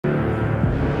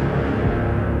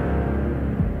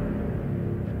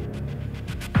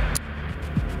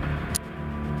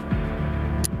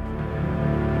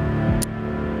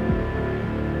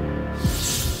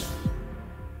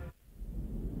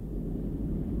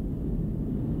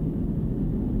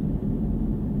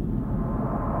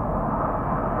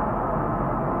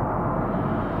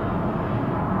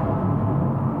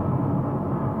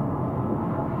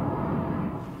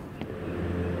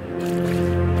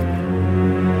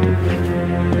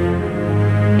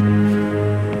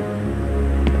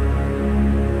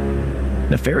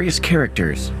Nefarious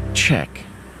characters, check.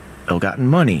 Ill-gotten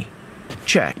money,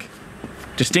 check.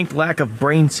 Distinct lack of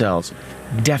brain cells,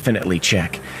 definitely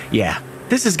check. Yeah,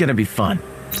 this is gonna be fun.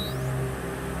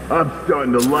 I'm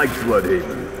starting to like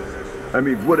Bloodhaven. I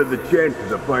mean, what are the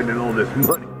chances of finding all this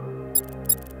money?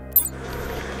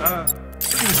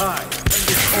 Pretty high. They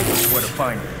just told us where to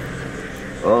find it.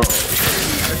 Oh.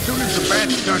 As soon as the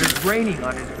bats started raining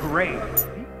on his parade,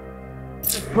 he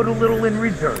just put a little in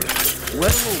reserve, well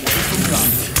away from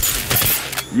Gotham.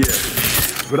 Yeah,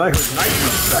 but I heard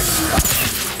Nightwing's back in town.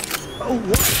 Oh,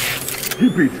 what? He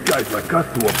beats guys like us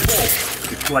to a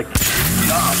pulp. It's like his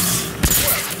job.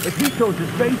 If he shows his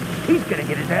face, he's gonna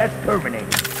get his ass terminated.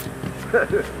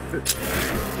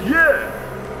 Yeah!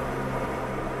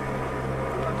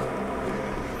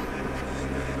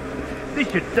 This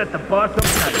should set the boss up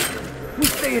nice. We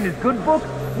stay in his good book,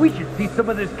 we should see some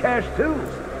of this cash too.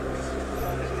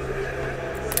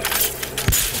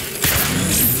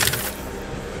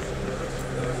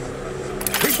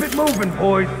 Keep it moving,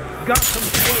 boys. Got some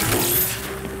space.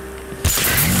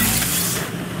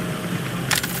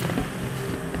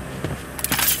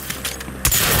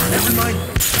 Never mind.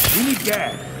 We need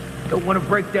gas. Don't want to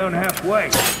break down halfway.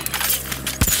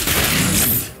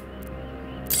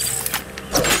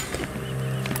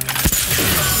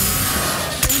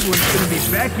 Penguin's gonna be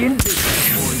back in business,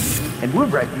 boys. And we're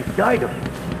right beside him.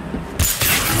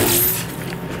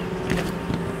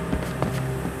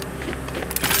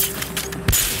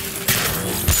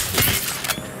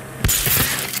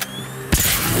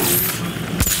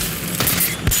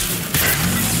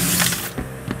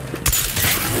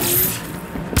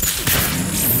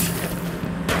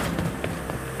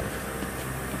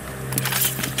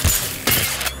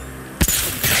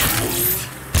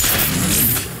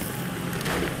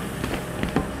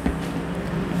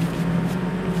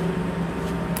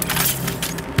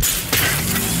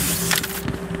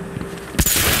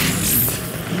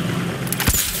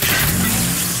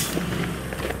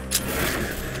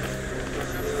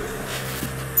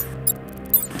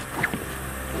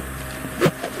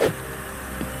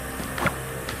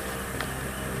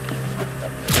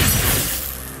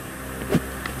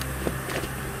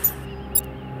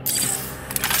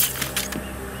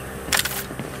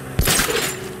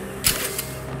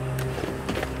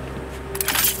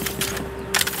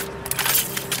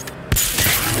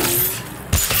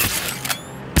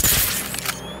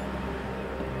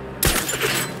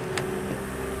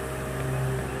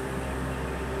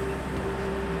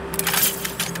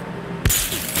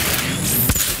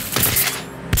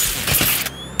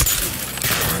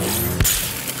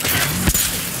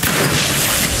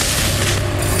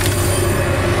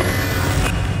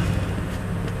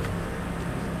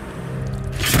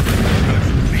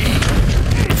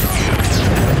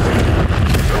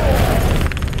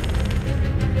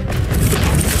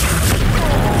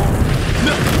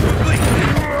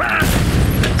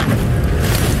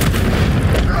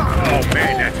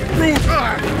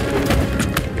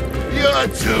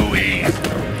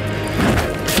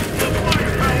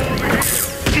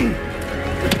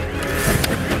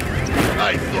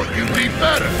 I thought you'd be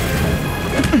better.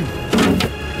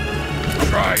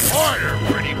 Try harder,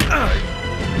 pretty boy.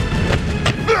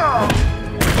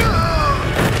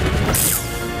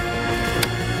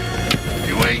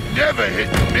 You ain't never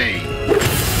hitting me.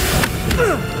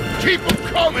 Keep 'em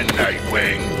coming,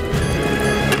 Nightwing.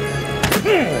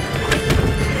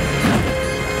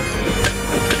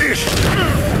 Here's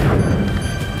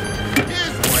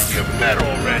one you met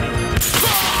already.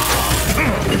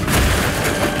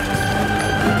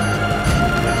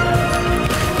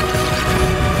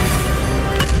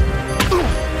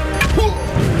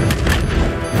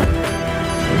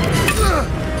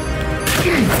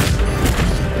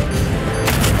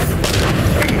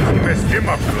 Messed him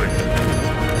up good.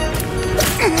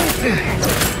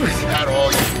 Is that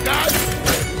all you got?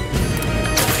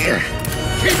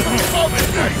 Keep him coming,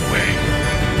 Nightwing.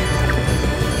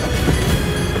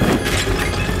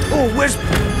 Oh, where's...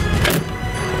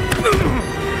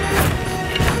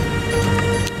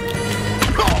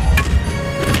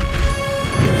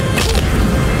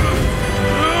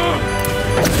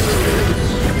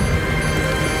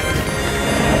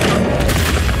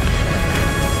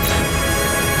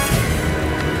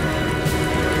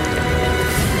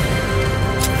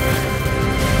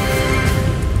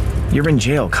 You're in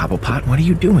jail, Cobblepot. What are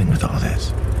you doing with all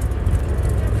this?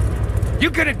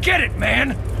 You're gonna get it,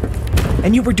 man!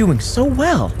 And you were doing so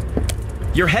well.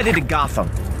 You're headed to Gotham.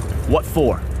 What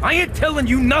for? I ain't telling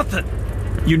you nothing!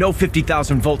 You know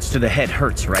 50,000 volts to the head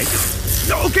hurts, right?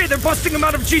 Okay, they're busting him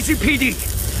out of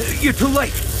GCPD! You're too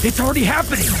late. It's already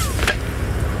happening!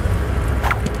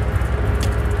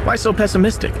 Why so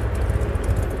pessimistic?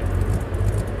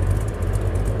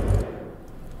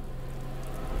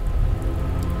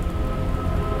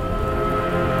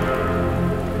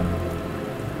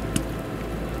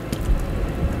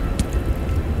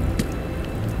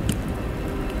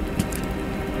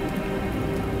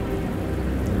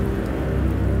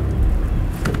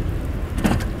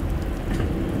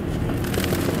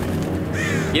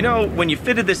 You know, when you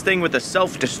fitted this thing with the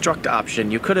self-destruct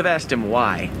option, you could have asked him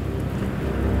why.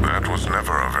 That was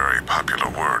never a very popular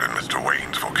word in Mr.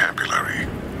 Wayne's vocabulary.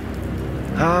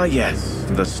 Ah, yes,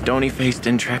 the stony-faced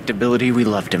intractability we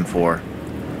loved him for.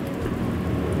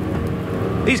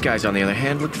 These guys, on the other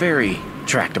hand, look very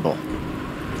tractable.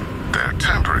 They're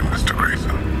tampering, Mr.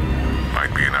 Grayson.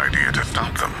 Might be an idea to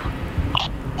stop them.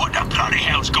 What the bloody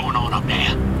hell's going on up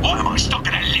there? Why am I stuck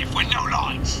in a lift with no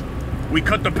lights? We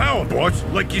cut the power, boss,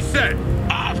 like you said.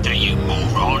 After you,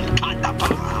 moron, cut the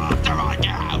power after I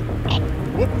go.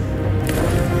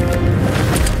 Whoops.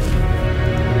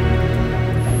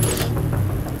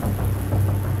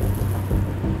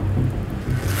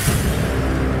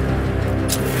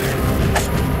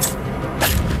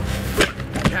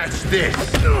 Catch this.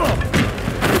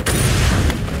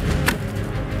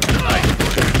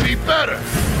 Nice. Be better.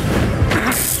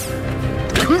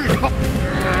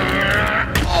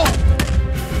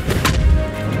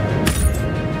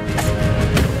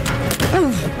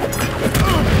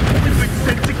 We've been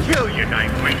sent to kill you,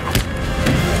 Nightwing.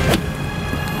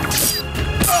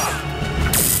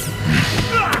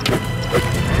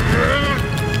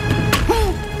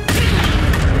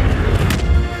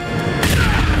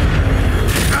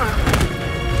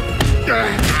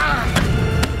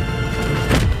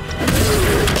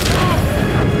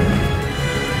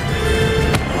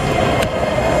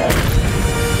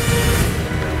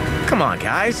 Come on,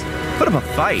 guys. Put up a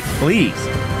fight, please.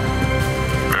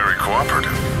 Very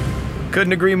cooperative.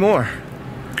 Couldn't agree more.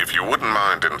 If you wouldn't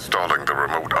mind installing the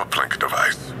remote uplink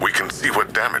device, we can see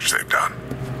what damage they've done.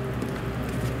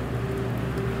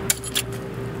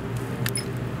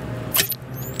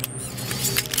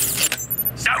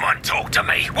 Someone talk to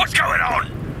me. What's going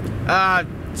on?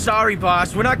 Sorry,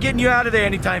 boss. We're not getting you out of there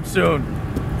anytime soon.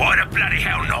 Why the bloody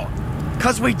hell not?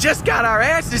 'Cause we just got our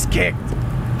asses kicked.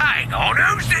 Hang on,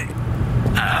 who's it?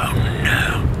 Oh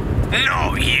no.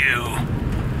 Not you.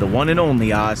 The one and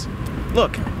only Oz.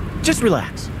 Look, just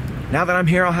relax. Now that I'm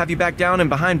here, I'll have you back down and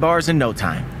behind bars in no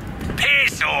time.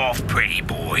 Piss off, pretty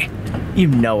boy. You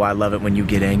know I love it when you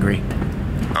get angry.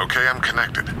 Okay, I'm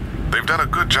connected. They've done a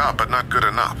good job, but not good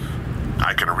enough.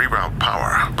 I can reroute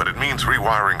power, but it means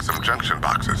rewiring some junction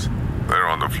boxes. They're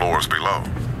on the floors below.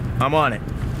 I'm on it.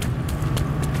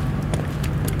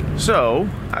 So,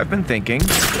 I've been thinking.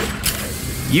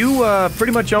 You,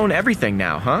 pretty much own everything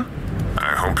now, huh?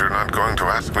 I hope you're not going to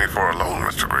ask me for a loan,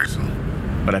 Mr. Grayson.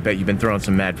 But I bet you've been throwing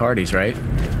some mad parties, right?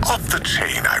 Off the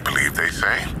chain, I believe they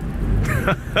say.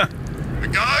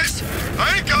 Guys,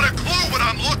 I ain't got a clue what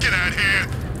I'm looking at here.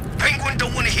 Penguin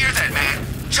don't want to hear that, man.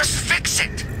 Just fix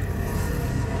it.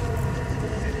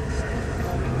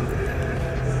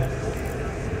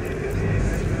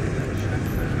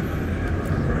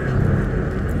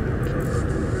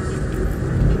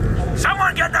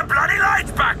 Someone get the bloody lights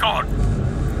back on!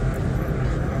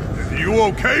 You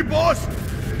okay, boss?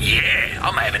 Yeah,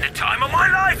 I'm having the time of my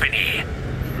life in here.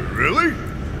 Really?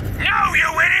 No,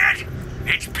 you idiot!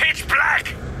 It's pitch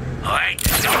black. I hate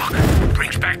the dark.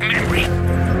 Brings back memory.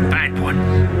 Bad one.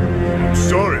 I'm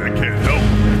sorry, I can't help.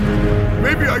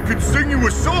 Maybe I could sing you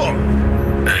a song.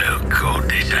 Oh God,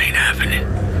 this ain't happening.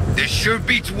 This sure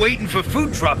beats waiting for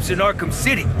food drops in Arkham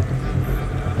City.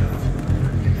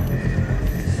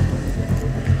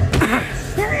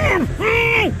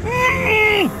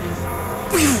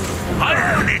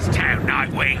 I own this town,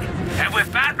 Nightwing. And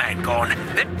with Batman gone,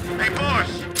 Hey, boss,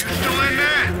 you still in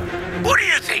there? what do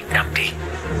you think, Numpty?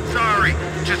 Sorry,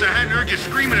 just I hadn't heard you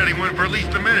screaming at anyone for at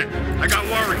least a minute. I got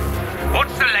worried.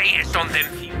 What's the latest on them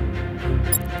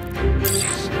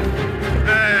fuses?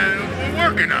 We're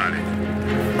working on it.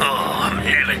 Oh, I'm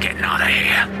never getting out of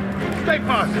here. Stay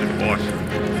positive, boss.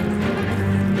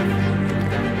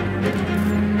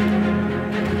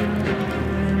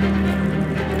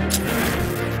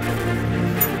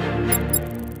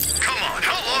 Come on,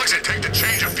 how long does it take to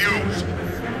change a fuse?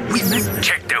 We must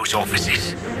check those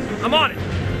offices. I'm on it.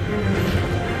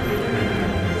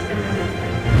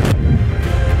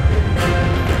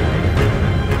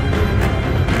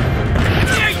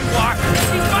 There you are!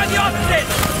 He's by the offices!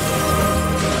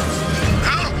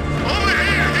 Help! Over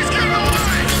here! He's getting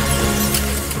away!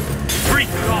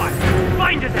 Breathe God!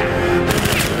 Find his ass!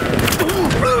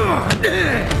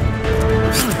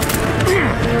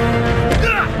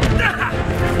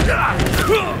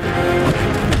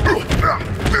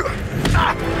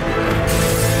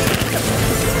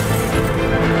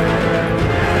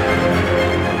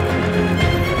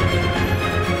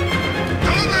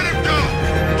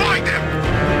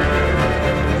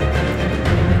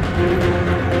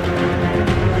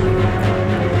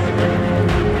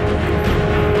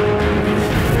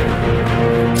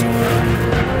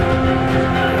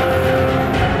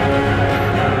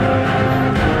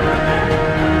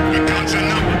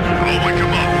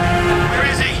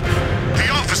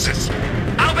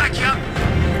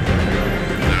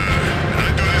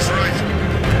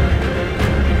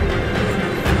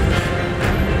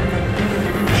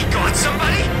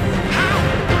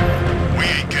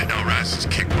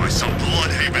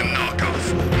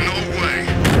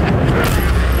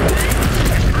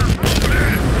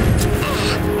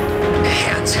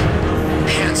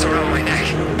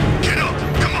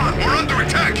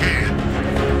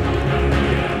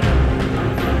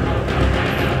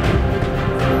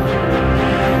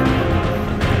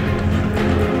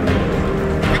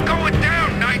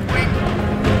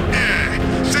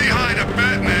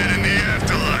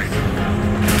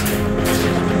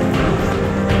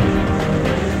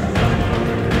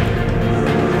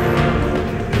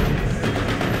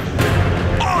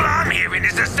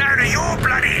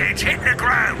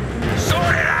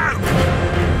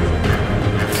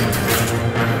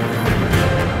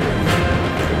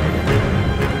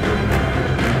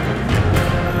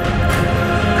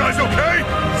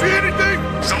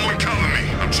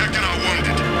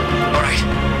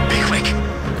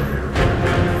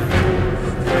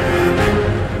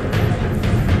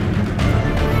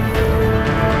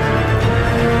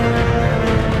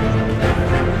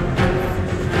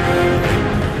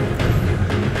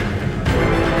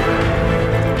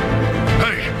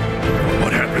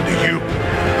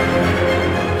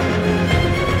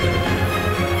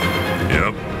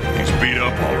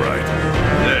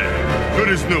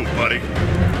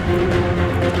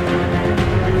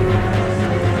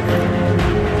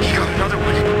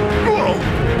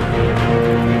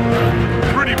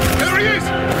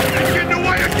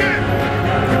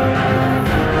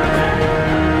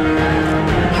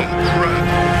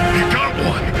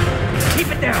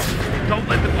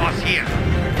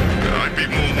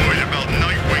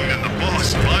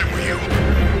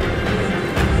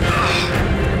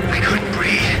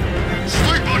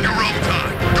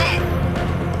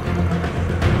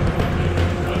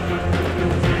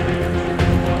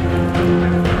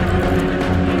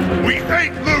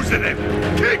 missing him!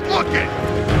 Keep looking!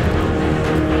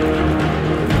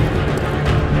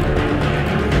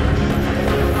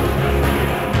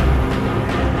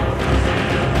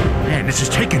 Man, this is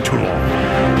taking too long.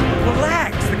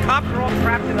 Relax. The cops are all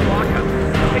trapped in the lockup.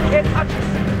 They can't touch us.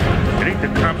 It ain't the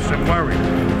cops I'm worried.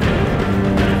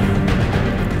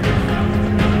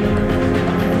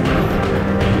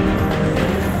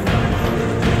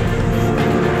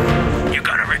 You're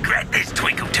gonna regret this,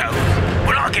 Twinkle Toes.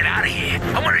 When I get out of here,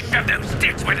 I want to shove those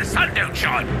sticks where the sun don't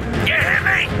shine. You hear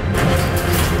me?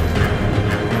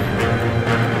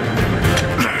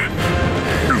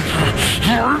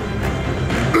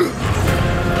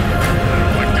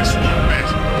 Like this a little bit.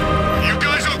 You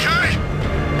guys okay?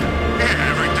 Yeah,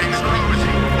 everything's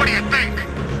rosy. What do you think?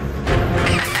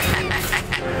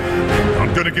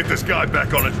 I'm gonna get this guy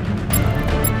back on it.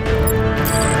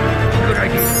 Good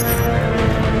idea.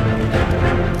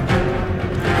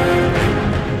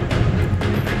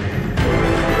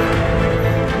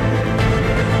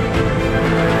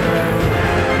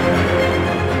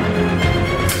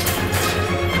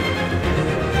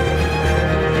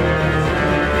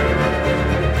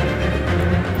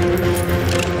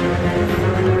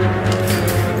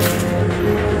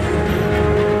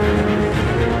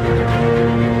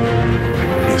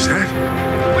 Is that?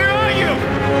 Where are you?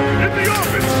 In the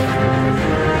office!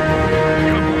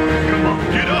 Come on,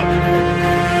 get up!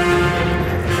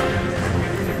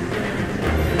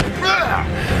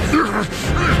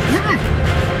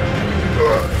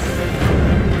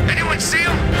 Anyone see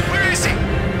him? Where is he?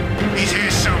 He's here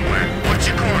somewhere. Watch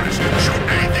your corners. Shoot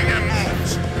anything that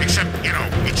moves. Except, you know,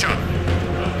 each other.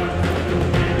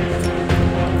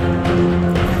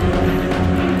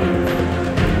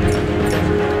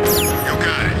 You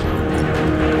got it.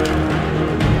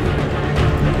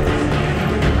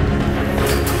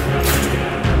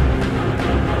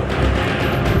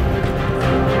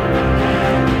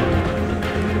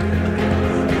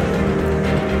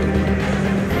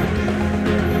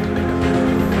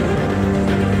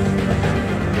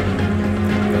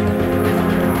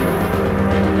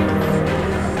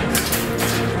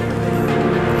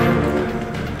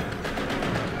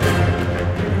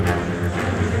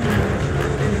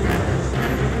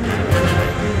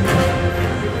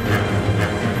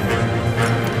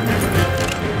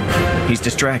 He's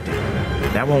distracted.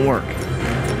 That won't work.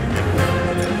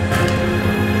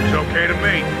 It's okay to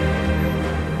me.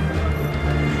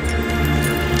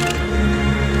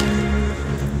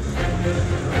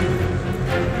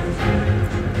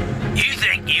 You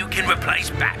think you can replace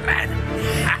Batman?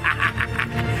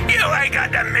 You ain't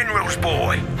got the minerals,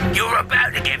 boy. You're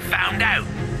about to get found out.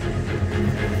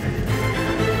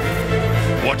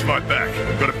 Watch my back.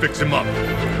 I'm gonna fix him up.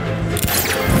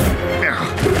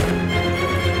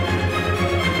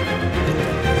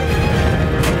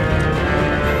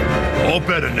 All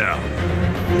better now.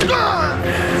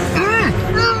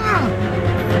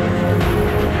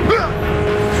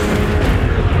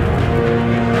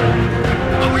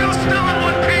 Are we all still in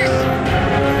one piece?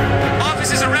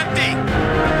 Offices are empty.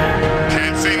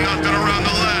 Can't see nothing around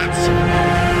the labs.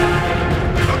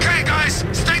 Okay, guys,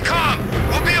 stay calm.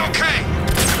 We'll be okay.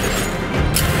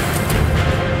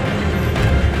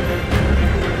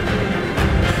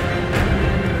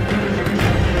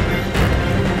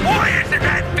 Why isn't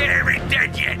that fairy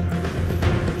dead yet?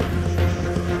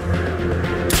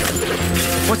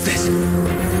 What's this?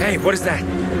 Hey, what is that?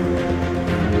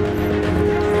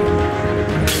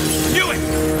 Knew it!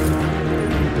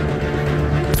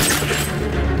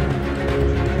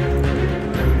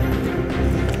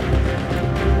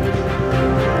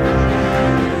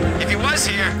 If he was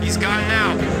here, he's gone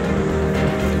now.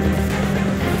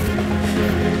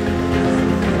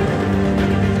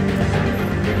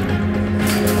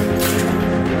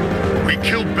 We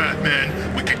killed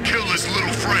Batman. We can kill his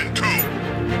little friend, too.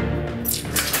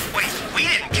 Wait, we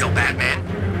didn't kill Batman.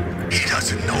 He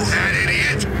doesn't know that,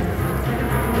 idiot.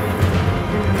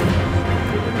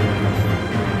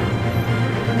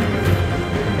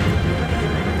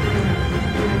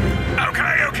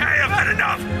 Okay, I've had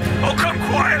enough. Oh, come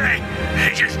quietly.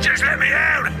 Just let me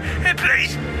out.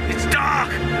 Please, it's dark.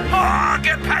 Oh, I'll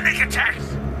get panic attacks.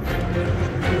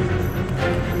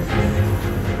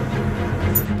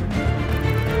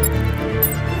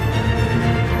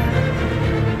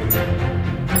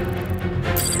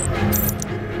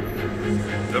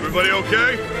 Is everybody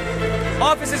okay?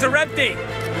 Offices are empty.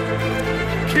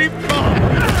 Keep calm.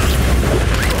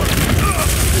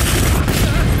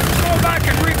 Go back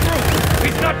and regroup.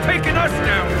 He's not taking us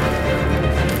down.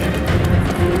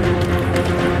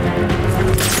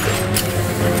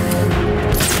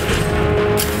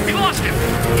 We lost him.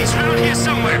 He's around here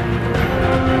somewhere.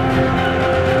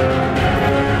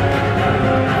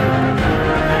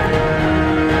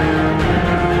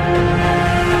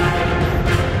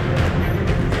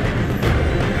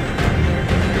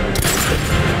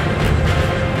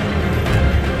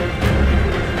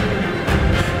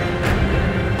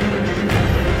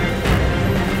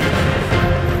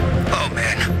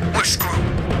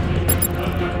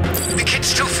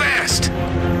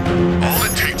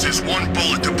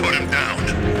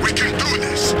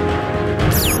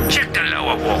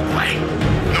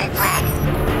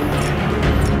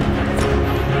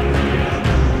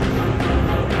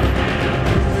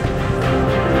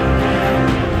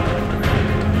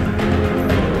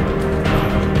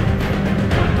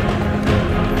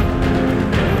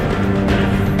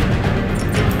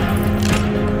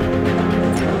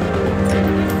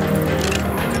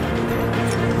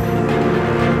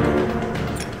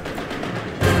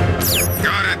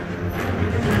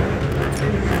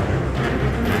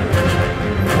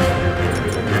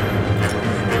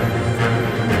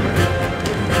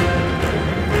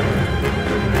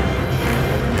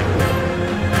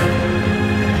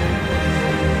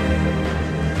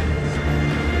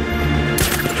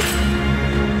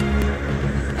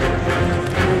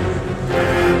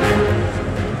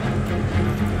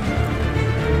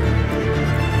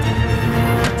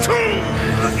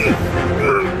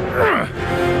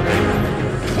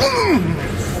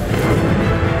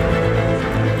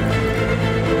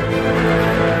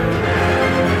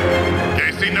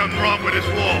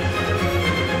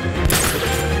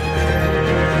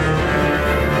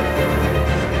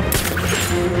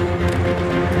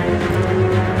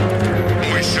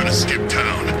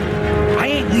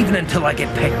 until I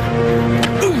get paid.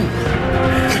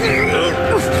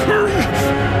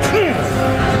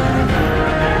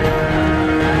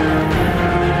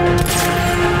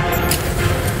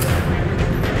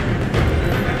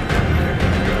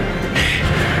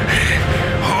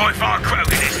 Oh, if I croak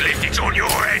in this lift, it's on your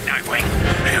head, Nightwing.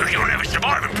 You'll never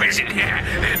survive in prison here.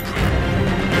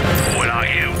 What are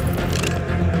you?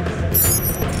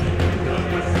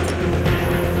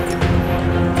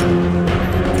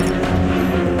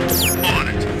 On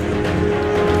it.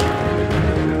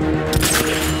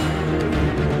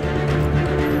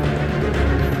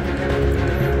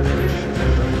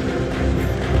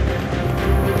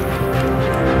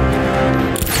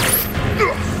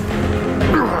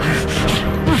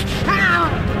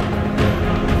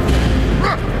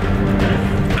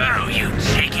 Oh, you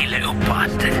cheeky little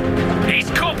bastard. He's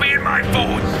copying my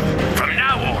thoughts. From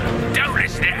now on, don't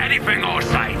listen to anything I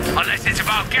say, unless it's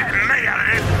about getting me out of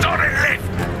this solid lift.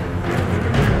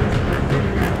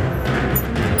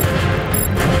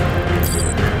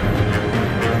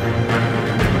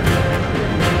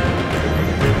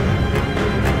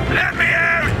 Let me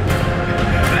out!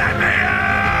 Let me out!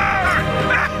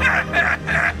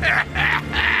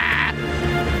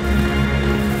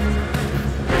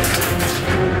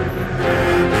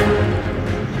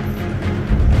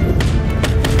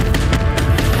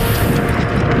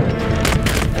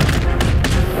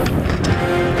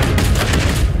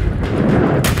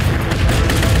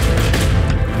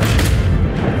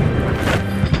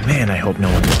 Man, I hope no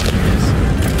one watches this.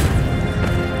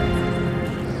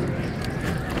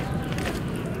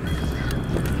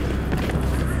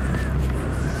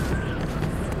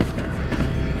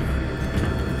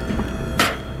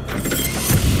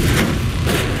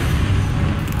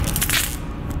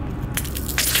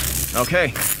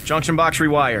 Okay, junction box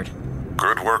rewired.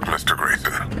 Good work, Mr.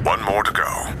 Grayson. One more to go.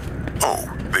 Oh,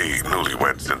 the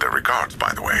newlyweds sent their regards,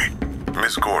 by the way.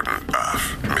 Miss Gordon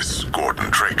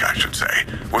Drake, I should say,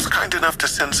 was kind enough to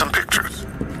send some pictures.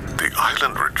 The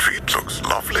island retreat looks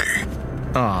lovely.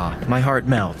 Aw, my heart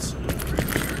melts.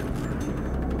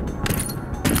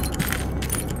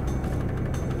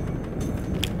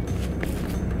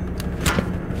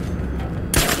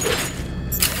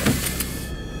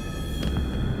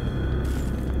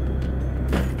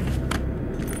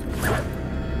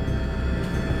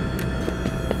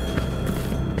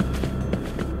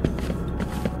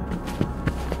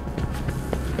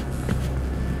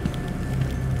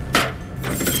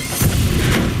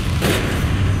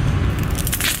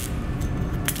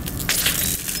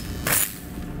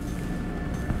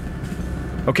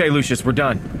 Okay, Lucius, we're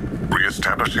done.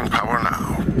 Re-establishing power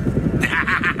now.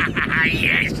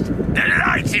 Yes, the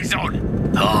lights is on.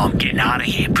 Oh, I'm getting out of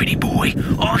here, pretty boy.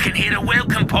 I can hear the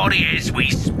welcome party as we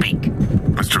speak.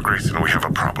 Mr. Grayson, we have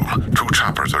a problem. 2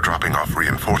 choppers are dropping off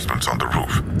reinforcements on the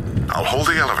roof. I'll hold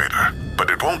the elevator, but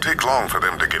it won't take long for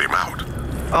them to get him out.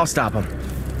 I'll stop him.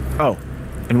 Oh,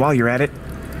 and while you're at it,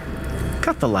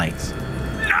 cut the lights.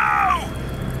 No!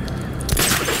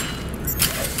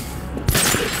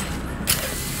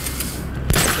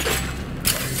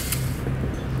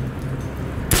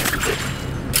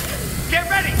 Get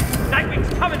ready! Nightwing's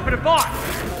coming for the bar!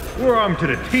 We're armed to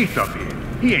the teeth up here.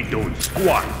 He ain't doing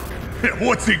squat.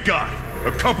 What's he got?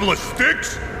 A couple of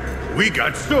sticks? We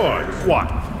got swords. What?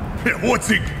 What's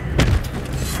he...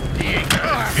 He ain't got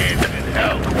a chance in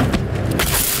hell.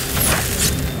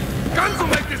 Guns will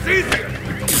make this easier!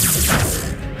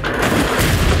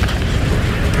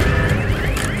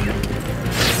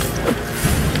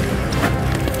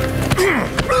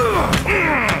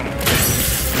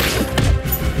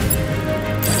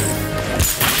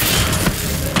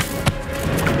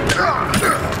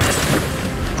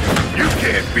 You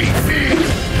can't beat me.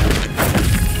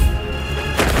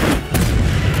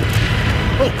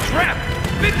 Oh, crap!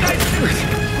 Midnight!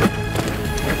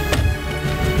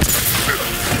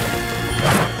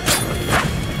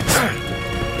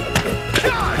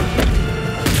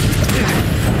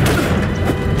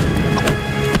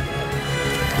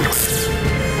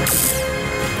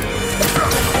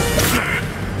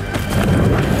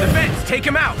 Defense, take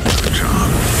him out! Good job.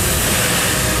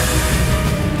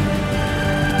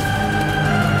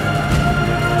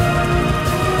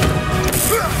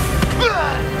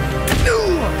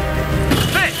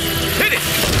 Defense, hit it!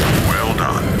 Well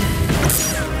done.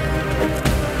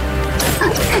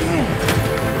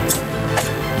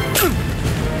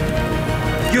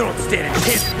 You don't stand a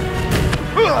chance!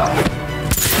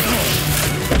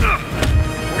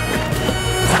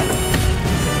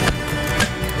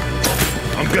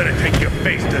 I'm gonna take your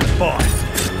face to the boss.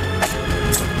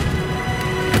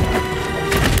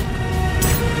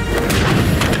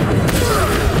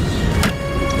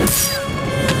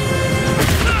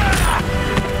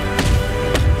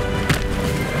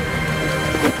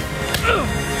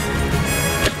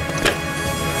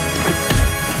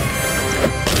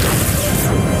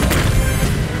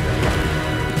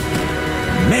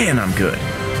 Man, I'm good.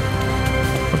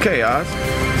 Okay, Oz.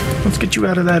 Let's get you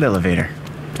out of that elevator.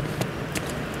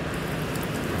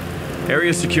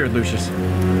 Area secured, Lucius.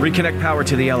 Reconnect power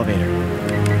to the elevator.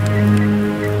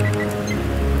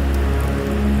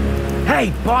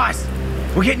 Hey, boss!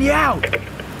 We're getting you out!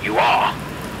 You are?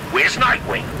 Where's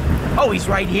Nightwing? Oh, he's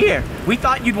right here. We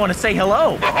thought you'd want to say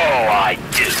hello. Oh, I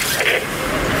do.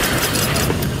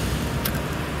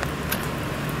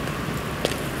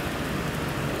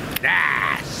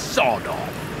 Sod off.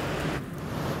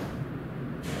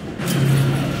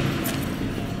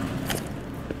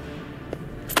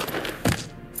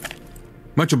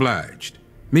 Much obliged.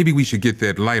 Maybe we should get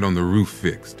that light on the roof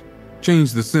fixed.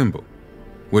 Change the symbol.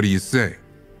 What do you say?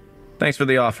 Thanks for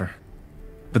the offer.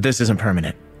 But this isn't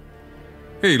permanent.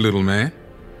 Hey, little man.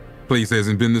 Place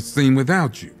hasn't been the same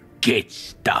without you. Get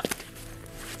stuffed.